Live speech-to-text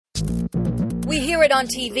We hear it on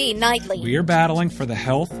TV nightly. We are battling for the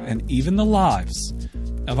health and even the lives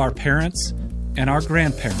of our parents and our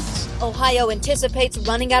grandparents. Ohio anticipates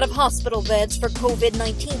running out of hospital beds for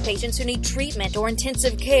COVID-19 patients who need treatment or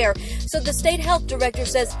intensive care. So the state health director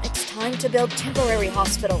says it's time to build temporary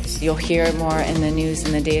hospitals. You'll hear more in the news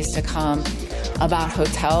in the days to come about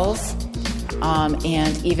hotels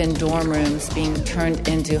and even dorm rooms being turned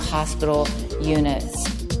into hospital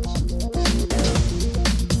units.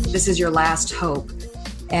 This is your last hope,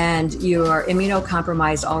 and you are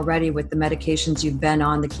immunocompromised already with the medications you've been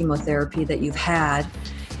on, the chemotherapy that you've had,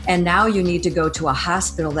 and now you need to go to a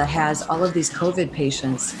hospital that has all of these COVID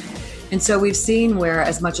patients. And so we've seen where,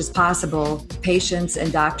 as much as possible, patients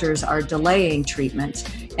and doctors are delaying treatment,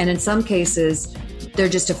 and in some cases, they're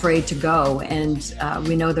just afraid to go, and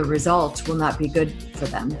we know the result will not be good for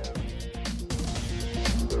them.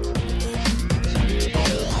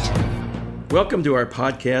 Welcome to our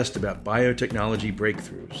podcast about biotechnology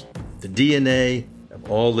breakthroughs, the DNA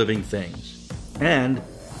of all living things, and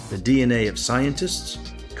the DNA of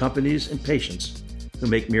scientists, companies, and patients who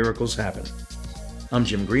make miracles happen. I'm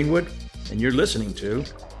Jim Greenwood, and you're listening to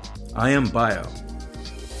I Am Bio.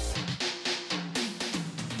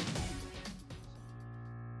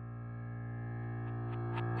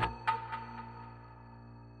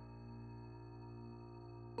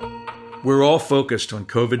 We're all focused on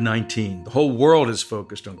COVID-19. The whole world is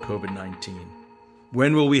focused on COVID-19.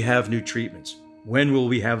 When will we have new treatments? When will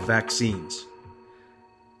we have vaccines?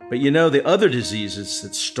 But you know, the other diseases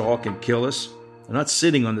that stalk and kill us are not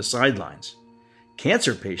sitting on the sidelines.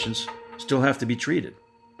 Cancer patients still have to be treated.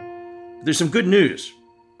 But there's some good news.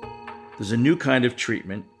 There's a new kind of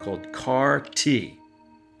treatment called CAR-T.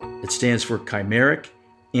 It stands for Chimeric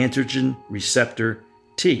Antigen Receptor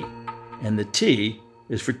T, and the T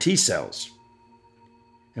is for T cells.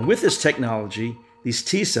 And with this technology, these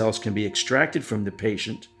T cells can be extracted from the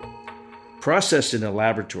patient, processed in a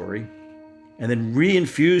laboratory, and then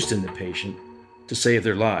reinfused in the patient to save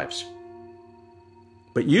their lives.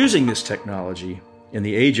 But using this technology in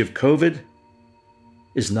the age of COVID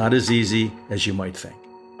is not as easy as you might think.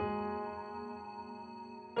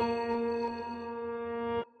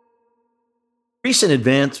 Recent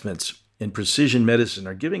advancements in precision medicine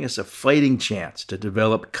are giving us a fighting chance to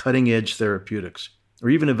develop cutting-edge therapeutics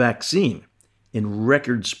or even a vaccine in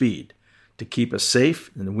record speed to keep us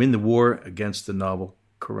safe and win the war against the novel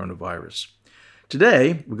coronavirus.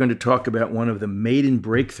 Today, we're going to talk about one of the maiden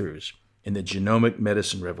breakthroughs in the genomic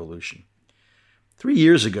medicine revolution. 3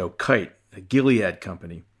 years ago, Kite, a Gilead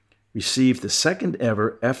company, received the second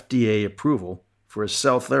ever FDA approval for a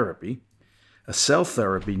cell therapy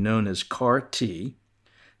known as CAR-T,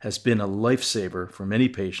 has been a lifesaver for many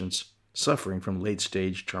patients suffering from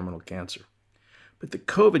late-stage terminal cancer. But the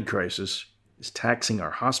COVID crisis is taxing our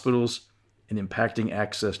hospitals and impacting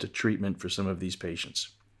access to treatment for some of these patients.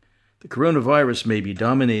 The coronavirus may be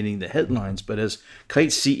dominating the headlines, but as Kite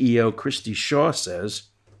CEO Christy Shaw says,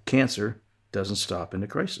 cancer doesn't stop in a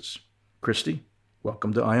crisis. Christy,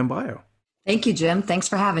 welcome to I Am Bio. Thank you, Jim. Thanks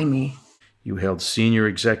for having me. You held senior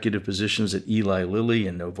executive positions at Eli Lilly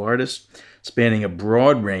and Novartis, spanning a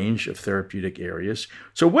broad range of therapeutic areas.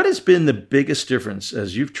 So what has been the biggest difference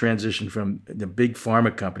as you've transitioned from the big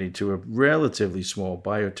pharma company to a relatively small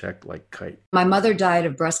biotech like Kite? My mother died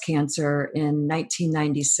of breast cancer in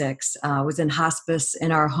 1996, was in hospice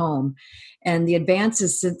in our home. And the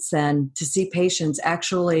advances since then to see patients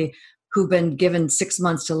actually who've been given 6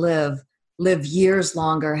 months to live years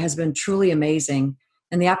longer has been truly amazing.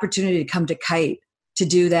 And the opportunity to come to Kite to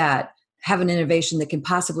do that, have an innovation that can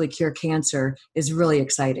possibly cure cancer is really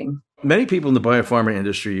exciting. Many people in the biopharma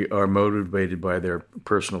industry are motivated by their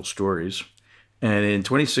personal stories. And in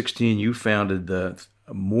 2016, you founded the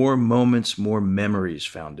More Moments, More Memories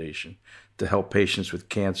Foundation to help patients with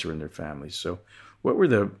cancer and their families. So what were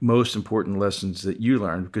the most important lessons that you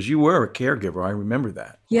learned? Because you were a caregiver. I remember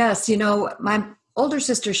that. Yes. You know, my older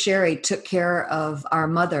sister, Sherry, took care of our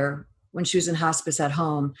mother when she was in hospice at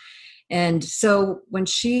home. And so when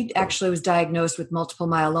she actually was diagnosed with multiple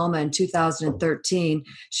myeloma in 2013,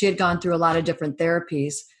 she had gone through a lot of different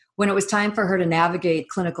therapies. When it was time for her to navigate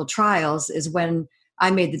clinical trials is when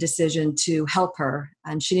I made the decision to help her.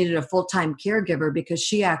 And she needed a full-time caregiver because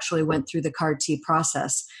she actually went through the CAR-T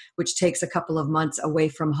process, which takes a couple of months away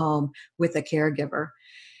from home with a caregiver.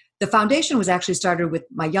 The foundation was actually started with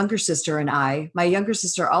my younger sister and I. My younger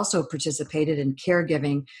sister also participated in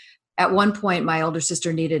caregiving. At one point, my older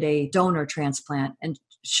sister needed a donor transplant, and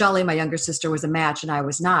Shelley, my younger sister, was a match and I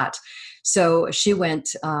was not. So she went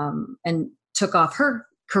and took off her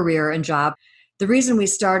career and job. The reason we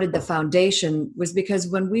started the foundation was because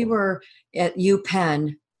when we were at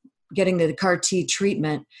UPenn, getting the CAR T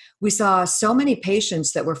treatment, we saw so many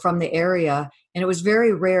patients that were from the area, and it was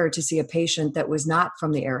very rare to see a patient that was not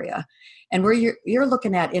from the area. And where you're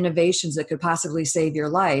looking at innovations that could possibly save your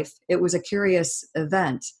life, it was a curious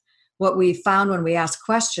event. What we found when we asked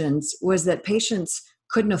questions was that patients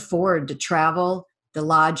couldn't afford to travel, the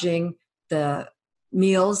lodging, the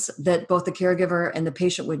meals that both the caregiver and the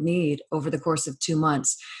patient would need over the course of 2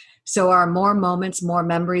 months. So our More Moments, More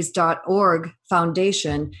Memories.org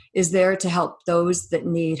foundation is there to help those that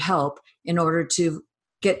need help in order to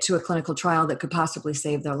get to a clinical trial that could possibly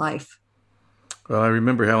save their life. Well, I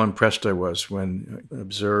remember how impressed I was when I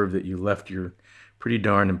observed that you left your pretty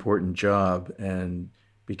darn important job and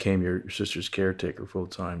became your sister's caretaker full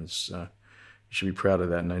time. You should be proud of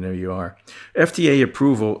that, and I know you are. FDA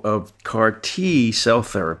approval of CAR T cell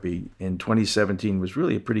therapy in 2017 was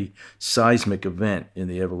really a pretty seismic event in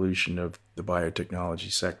the evolution of the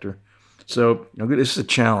biotechnology sector. So this is a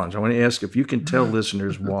challenge. I want to ask if you can tell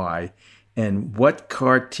listeners why and what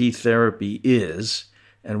CAR T therapy is,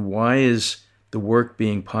 and why is the work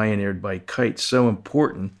being pioneered by Kite so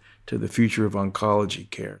important to the future of oncology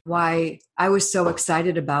care. Why I was so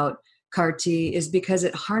excited about CAR T is because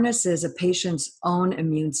it harnesses a patient's own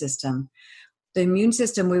immune system. The immune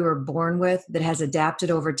system we were born with that has adapted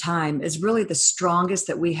over time is really the strongest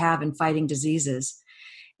that we have in fighting diseases.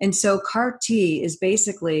 And so CAR T is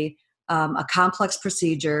basically a complex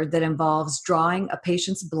procedure that involves drawing a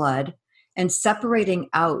patient's blood and separating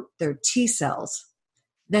out their T cells.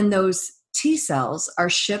 Then those T cells are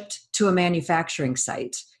shipped to a manufacturing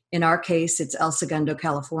site. In our case, it's El Segundo,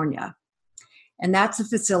 California. And that's a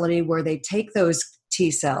facility where they take those T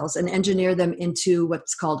cells and engineer them into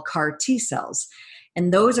what's called CAR T cells.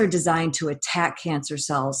 And those are designed to attack cancer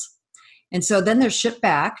cells. And so then they're shipped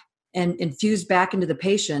back and infused back into the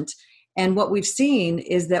patient. And what we've seen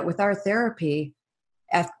is that with our therapy,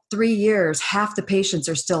 at 3 years, half the patients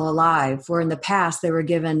are still alive, where in the past they were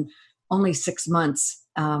given only 6 months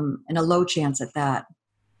and a low chance at that.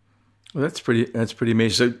 Well, that's pretty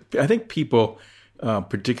amazing. So I think people,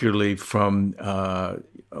 particularly from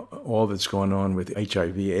all that's going on with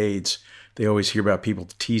HIV/AIDS, they always hear about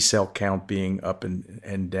people's T cell count being up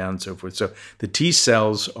and down and so forth. So the T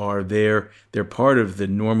cells are there; they're part of the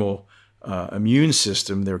normal immune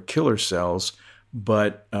system. They're killer cells,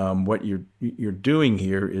 but what you're doing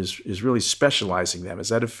here is really specializing them. Is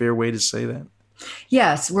that a fair way to say that?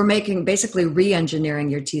 Yes, we're basically re-engineering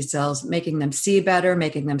your T cells, making them see better,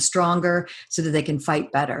 making them stronger so that they can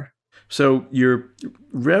fight better. So your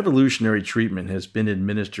revolutionary treatment has been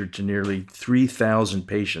administered to nearly 3,000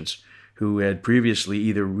 patients who had previously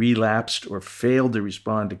either relapsed or failed to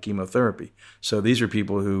respond to chemotherapy. So these are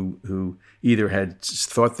people who either had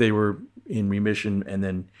thought they were in remission and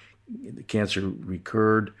then the cancer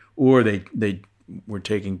recurred, or they were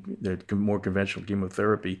taking the more conventional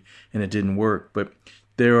chemotherapy and it didn't work. But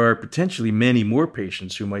there are potentially many more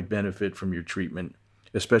patients who might benefit from your treatment,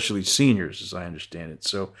 especially seniors, as I understand it.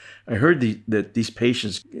 So I heard that these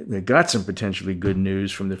patients got some potentially good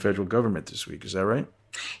news from the federal government this week. Is that right?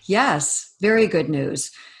 Yes, very good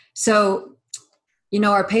news. So,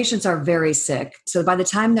 our patients are very sick. So by the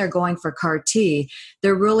time they're going for CAR T,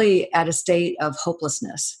 they're really at a state of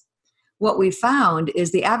hopelessness. What we found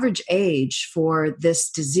is the average age for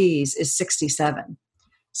this disease is 67.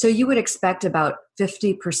 So you would expect about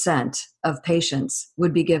 50% of patients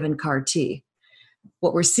would be given CAR T.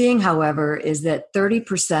 What we're seeing, however, is that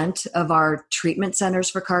 30% of our treatment centers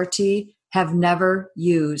for CAR T have never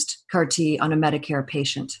used CAR T on a Medicare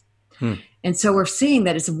patient. And so we're seeing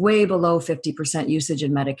that it's way below 50% usage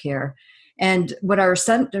in Medicare. And what our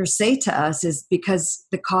centers say to us is because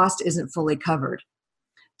the cost isn't fully covered.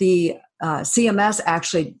 The CMS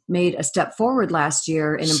actually made a step forward last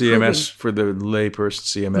year in improving. CMS, for the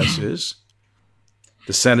layperson, CMS is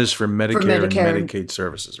the Centers for Medicare and Medicaid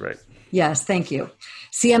Services, right? Yes, thank you.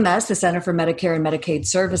 CMS, the Center for Medicare and Medicaid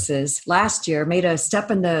Services, last year made a step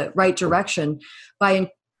in the right direction by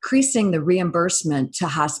increasing the reimbursement to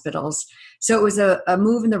hospitals. So it was a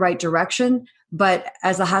move in the right direction. But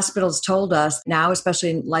as the hospitals told us now, especially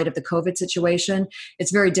in light of the COVID situation,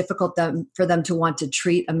 it's very difficult for them to want to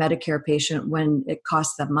treat a Medicare patient when it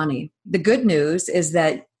costs them money. The good news is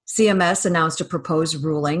that CMS announced a proposed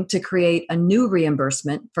ruling to create a new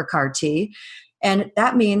reimbursement for CAR T, and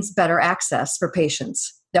that means better access for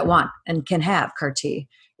patients that want and can have CAR T.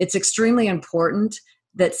 It's extremely important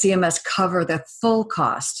that CMS cover the full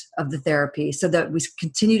cost of the therapy so that we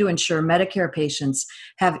continue to ensure Medicare patients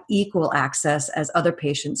have equal access as other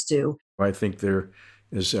patients do. I think there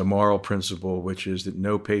is a moral principle, which is that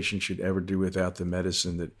no patient should ever do without the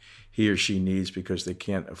medicine that he or she needs because they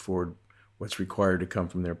can't afford what's required to come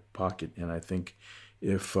from their pocket. And I think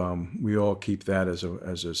if we all keep that as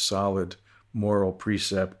a solid moral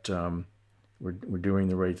precept, we're doing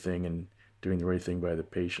the right thing and doing the right thing by the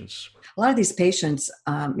patients. A lot of these patients,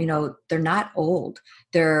 they're not old.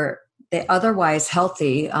 They're otherwise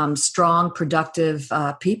healthy, strong, productive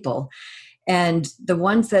people. And the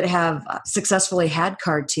ones that have successfully had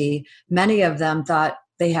CAR T, many of them thought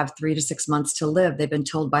they have 3 to 6 months to live. They've been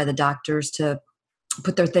told by the doctors to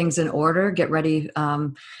put their things in order, get ready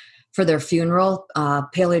for their funeral,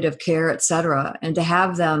 palliative care, et cetera. And to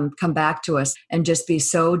have them come back to us and just be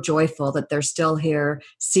so joyful that they're still here,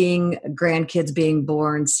 seeing grandkids being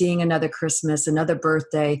born, seeing another Christmas, another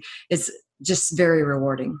birthday, is just very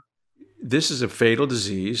rewarding. This is a fatal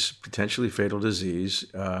disease, potentially fatal disease.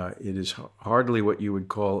 It is hardly what you would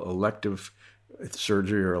call elective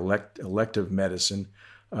surgery or elective medicine.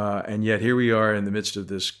 And yet here we are in the midst of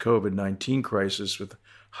this COVID-19 crisis with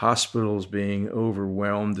hospitals being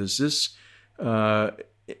overwhelmed. Is this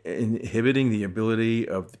inhibiting the ability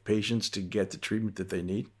of the patients to get the treatment that they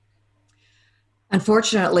need?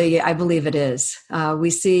 Unfortunately, I believe it is.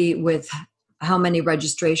 We see with how many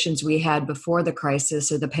registrations we had before the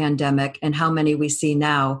crisis or the pandemic and how many we see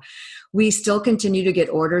now. We still continue to get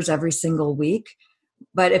orders every single week.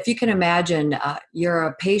 But if you can imagine, you're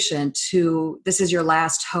a patient who this is your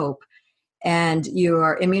last hope, and you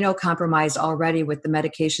are immunocompromised already with the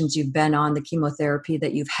medications you've been on, the chemotherapy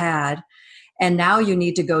that you've had, and now you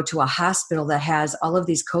need to go to a hospital that has all of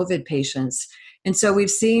these COVID patients. And so we've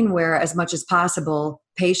seen where, as much as possible,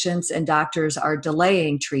 patients and doctors are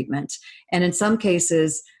delaying treatment. And in some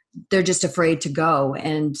cases, they're just afraid to go.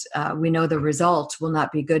 And we know the result will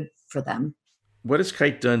not be good for them. What has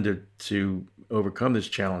Kite done to overcome this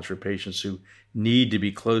challenge for patients who need to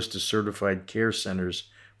be close to certified care centers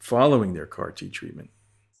following their CAR T treatment?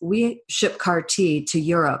 We ship CAR T to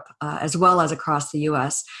Europe as well as across the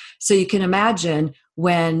US. So you can imagine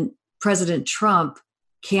when President Trump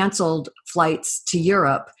canceled flights to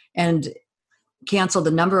Europe and canceled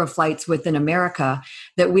a number of flights within America,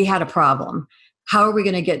 that we had a problem. How are we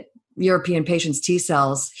going to get European patients' T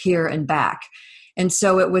cells here and back? And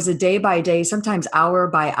so it was a day by day, sometimes hour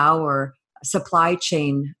by hour supply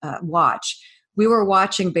chain watch. We were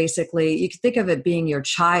watching basically, you could think of it being your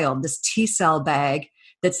child, this T cell bag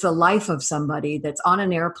that's the life of somebody that's on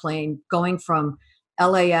an airplane going from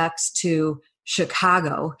LAX to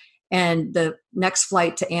Chicago, and the next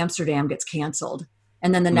flight to Amsterdam gets canceled.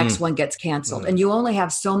 And then the next one gets canceled. And you only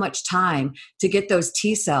have so much time to get those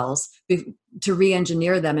T cells to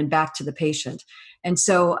re-engineer them and back to the patient. And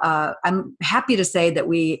so I'm happy to say that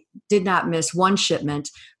we did not miss one shipment,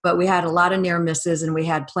 but we had a lot of near misses, and we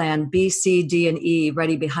had plan B, C, D, and E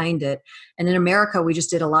ready behind it. And in America, we just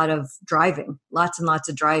did a lot of driving, lots and lots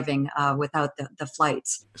of driving without the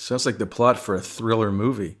flights. Sounds like the plot for a thriller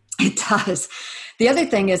movie. It does. The other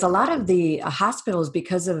thing is a lot of the hospitals,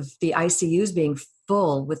 because of the ICUs being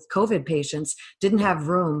full with COVID patients, didn't have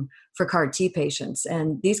room for CAR T patients.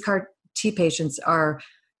 And these CAR T patients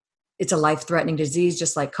it's a life-threatening disease,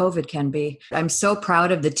 just like COVID can be. I'm so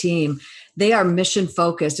proud of the team. They are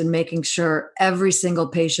mission-focused in making sure every single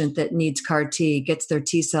patient that needs CAR T gets their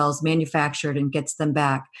T cells manufactured and gets them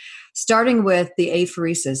back. Starting with the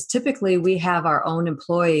apheresis. Typically, we have our own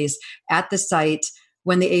employees at the site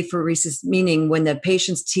when the apheresis, meaning when the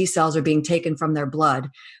patient's T cells are being taken from their blood.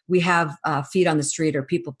 We have feet on the street or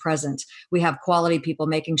people present. We have quality people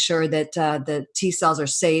making sure that the T cells are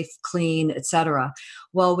safe, clean, et cetera.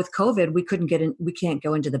 Well, with COVID, we can't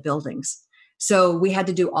go into the buildings. So we had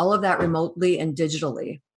to do all of that remotely and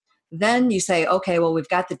digitally. Then you say, okay, well, we've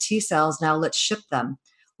got the T cells, now let's ship them.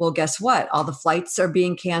 Well, guess what? All the flights are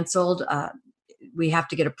being canceled. We have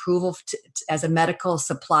to get approval as a medical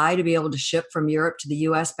supply to be able to ship from Europe to the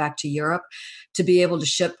U.S. back to Europe. To be able to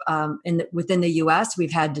ship within the U.S.,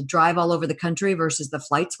 we've had to drive all over the country versus the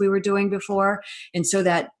flights we were doing before. And so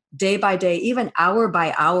that day by day, even hour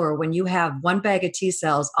by hour, when you have one bag of T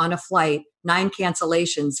cells on a flight, 9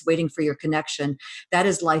 cancellations waiting for your connection, that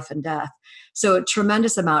is life and death. So a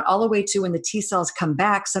tremendous amount, all the way to when the T cells come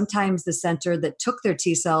back, sometimes the center that took their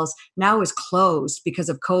T cells now is closed because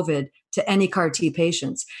of COVID to any CAR T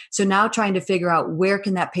patients. So now trying to figure out where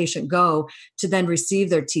can that patient go to then receive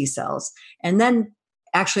their T cells. And then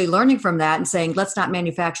actually learning from that and saying, let's not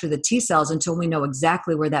manufacture the T cells until we know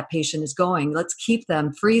exactly where that patient is going. Let's keep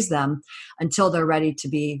them, freeze them until they're ready to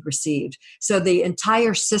be received. So the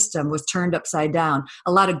entire system was turned upside down.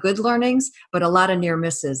 A lot of good learnings, but a lot of near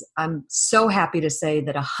misses. I'm so happy to say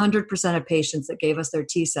that 100% of patients that gave us their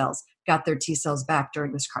T cells got their T cells back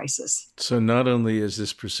during this crisis. So not only is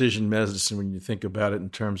this precision medicine, when you think about it in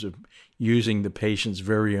terms of using the patient's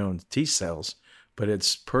very own T cells, but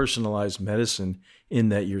it's personalized medicine in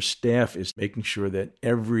that your staff is making sure that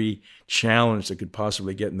every challenge that could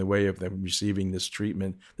possibly get in the way of them receiving this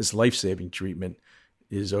treatment, this life-saving treatment,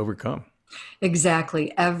 is overcome.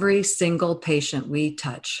 Exactly. Every single patient we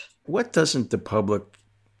touch. What doesn't the public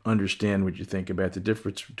understand, would you think, about the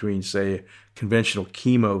difference between, say, conventional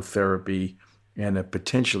chemotherapy and a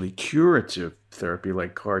potentially curative therapy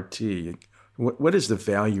like CAR T? What is the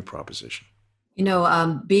value proposition? You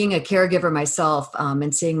know, being a caregiver myself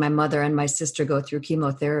and seeing my mother and my sister go through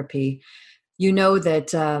chemotherapy, you know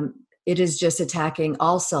that it is just attacking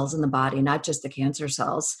all cells in the body, not just the cancer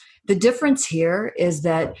cells. The difference here is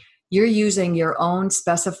that you're using your own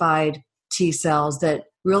specified T cells that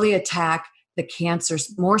really attack the cancer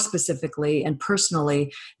more specifically and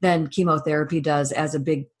personally than chemotherapy does as a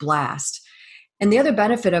big blast. And the other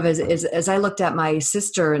benefit of it is as I looked at my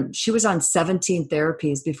sister, and she was on 17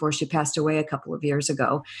 therapies before she passed away a couple of years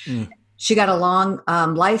ago. She got a long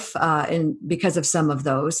life because of some of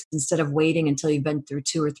those, instead of waiting until you've been through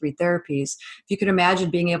 2 or 3 therapies. If you could imagine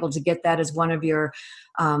being able to get that as one of your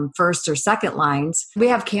first or second lines. We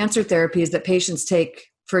have cancer therapies that patients take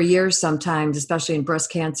for years sometimes, especially in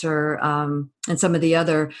breast cancer and some of the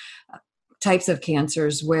other types of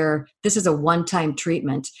cancers, where this is a one-time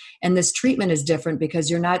treatment. And this treatment is different because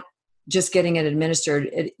you're not just getting it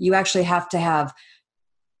administered. You actually have to have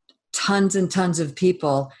tons and tons of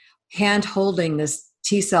people hand-holding this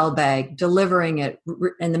T-cell bag, delivering it,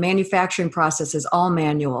 and the manufacturing process is all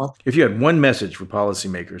manual. If you had one message for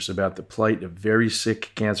policymakers about the plight of very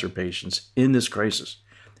sick cancer patients in this crisis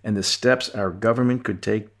and the steps our government could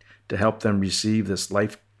take to help them receive this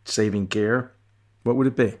life-saving care, what would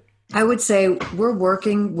it be? I would say we're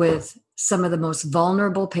working with some of the most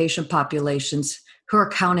vulnerable patient populations who are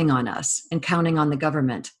counting on us and counting on the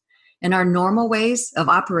government. And our normal ways of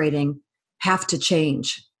operating have to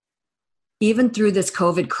change. Even through this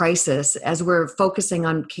COVID crisis, as we're focusing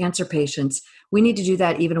on cancer patients, we need to do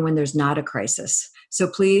that even when there's not a crisis. So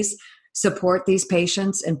please support these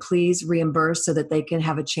patients and please reimburse so that they can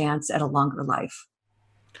have a chance at a longer life.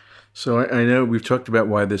 So I know we've talked about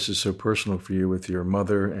why this is so personal for you with your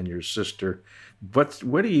mother and your sister. What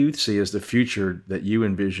do you see as the future that you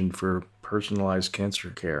envision for personalized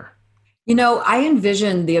cancer care? You know, I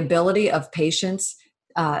envision the ability of patients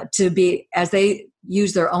to be, as they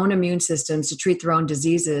use their own immune systems to treat their own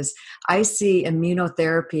diseases, I see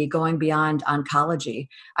immunotherapy going beyond oncology.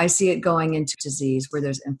 I see it going into disease where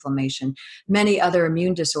there's inflammation. Many other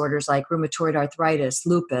immune disorders like rheumatoid arthritis,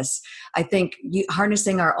 lupus. I think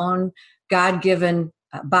harnessing our own God-given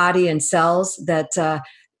body and cells, that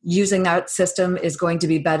using that system is going to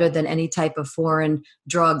be better than any type of foreign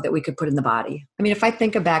drug that we could put in the body. I mean, if I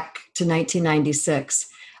think back to 1996,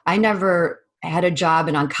 I never had a job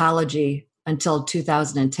in oncology until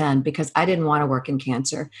 2010 because I didn't want to work in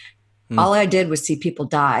cancer. All I did was see people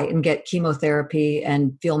die and get chemotherapy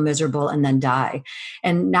and feel miserable and then die.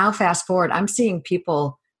 And now fast forward, I'm seeing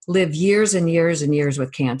people live years and years and years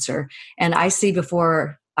with cancer. And I see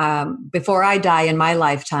before I die in my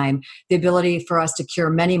lifetime, the ability for us to cure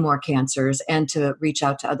many more cancers and to reach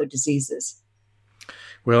out to other diseases.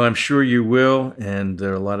 Well, I'm sure you will, and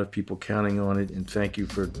there are a lot of people counting on it, and thank you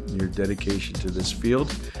for your dedication to this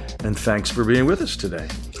field, and thanks for being with us today.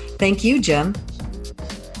 Thank you, Jim.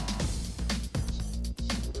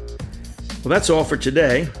 Well, that's all for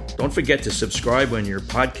today. Don't forget to subscribe on your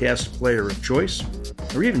podcast player of choice,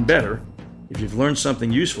 or even better, if you've learned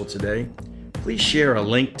something useful today, please share a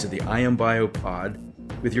link to the I Am Bio pod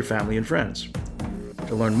with your family and friends.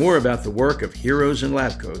 To learn more about the work of heroes in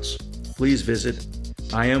lab coats, please visit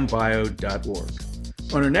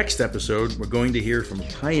iambio.org. On our next episode, we're going to hear from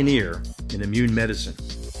a pioneer in immune medicine.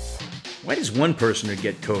 Why does one person who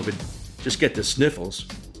get COVID just get the sniffles,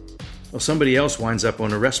 while somebody else winds up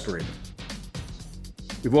on a respirator?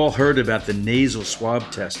 We've all heard about the nasal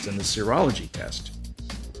swab test and the serology test.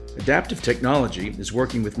 Adaptive Technology is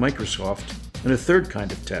working with Microsoft on a third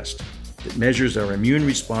kind of test that measures our immune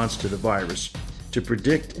response to the virus to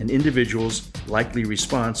predict an individual's likely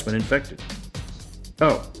response when infected.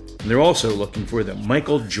 Oh, and they're also looking for the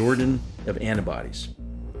Michael Jordan of antibodies.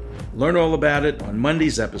 Learn all about it on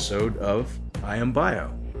Monday's episode of I Am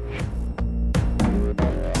Bio.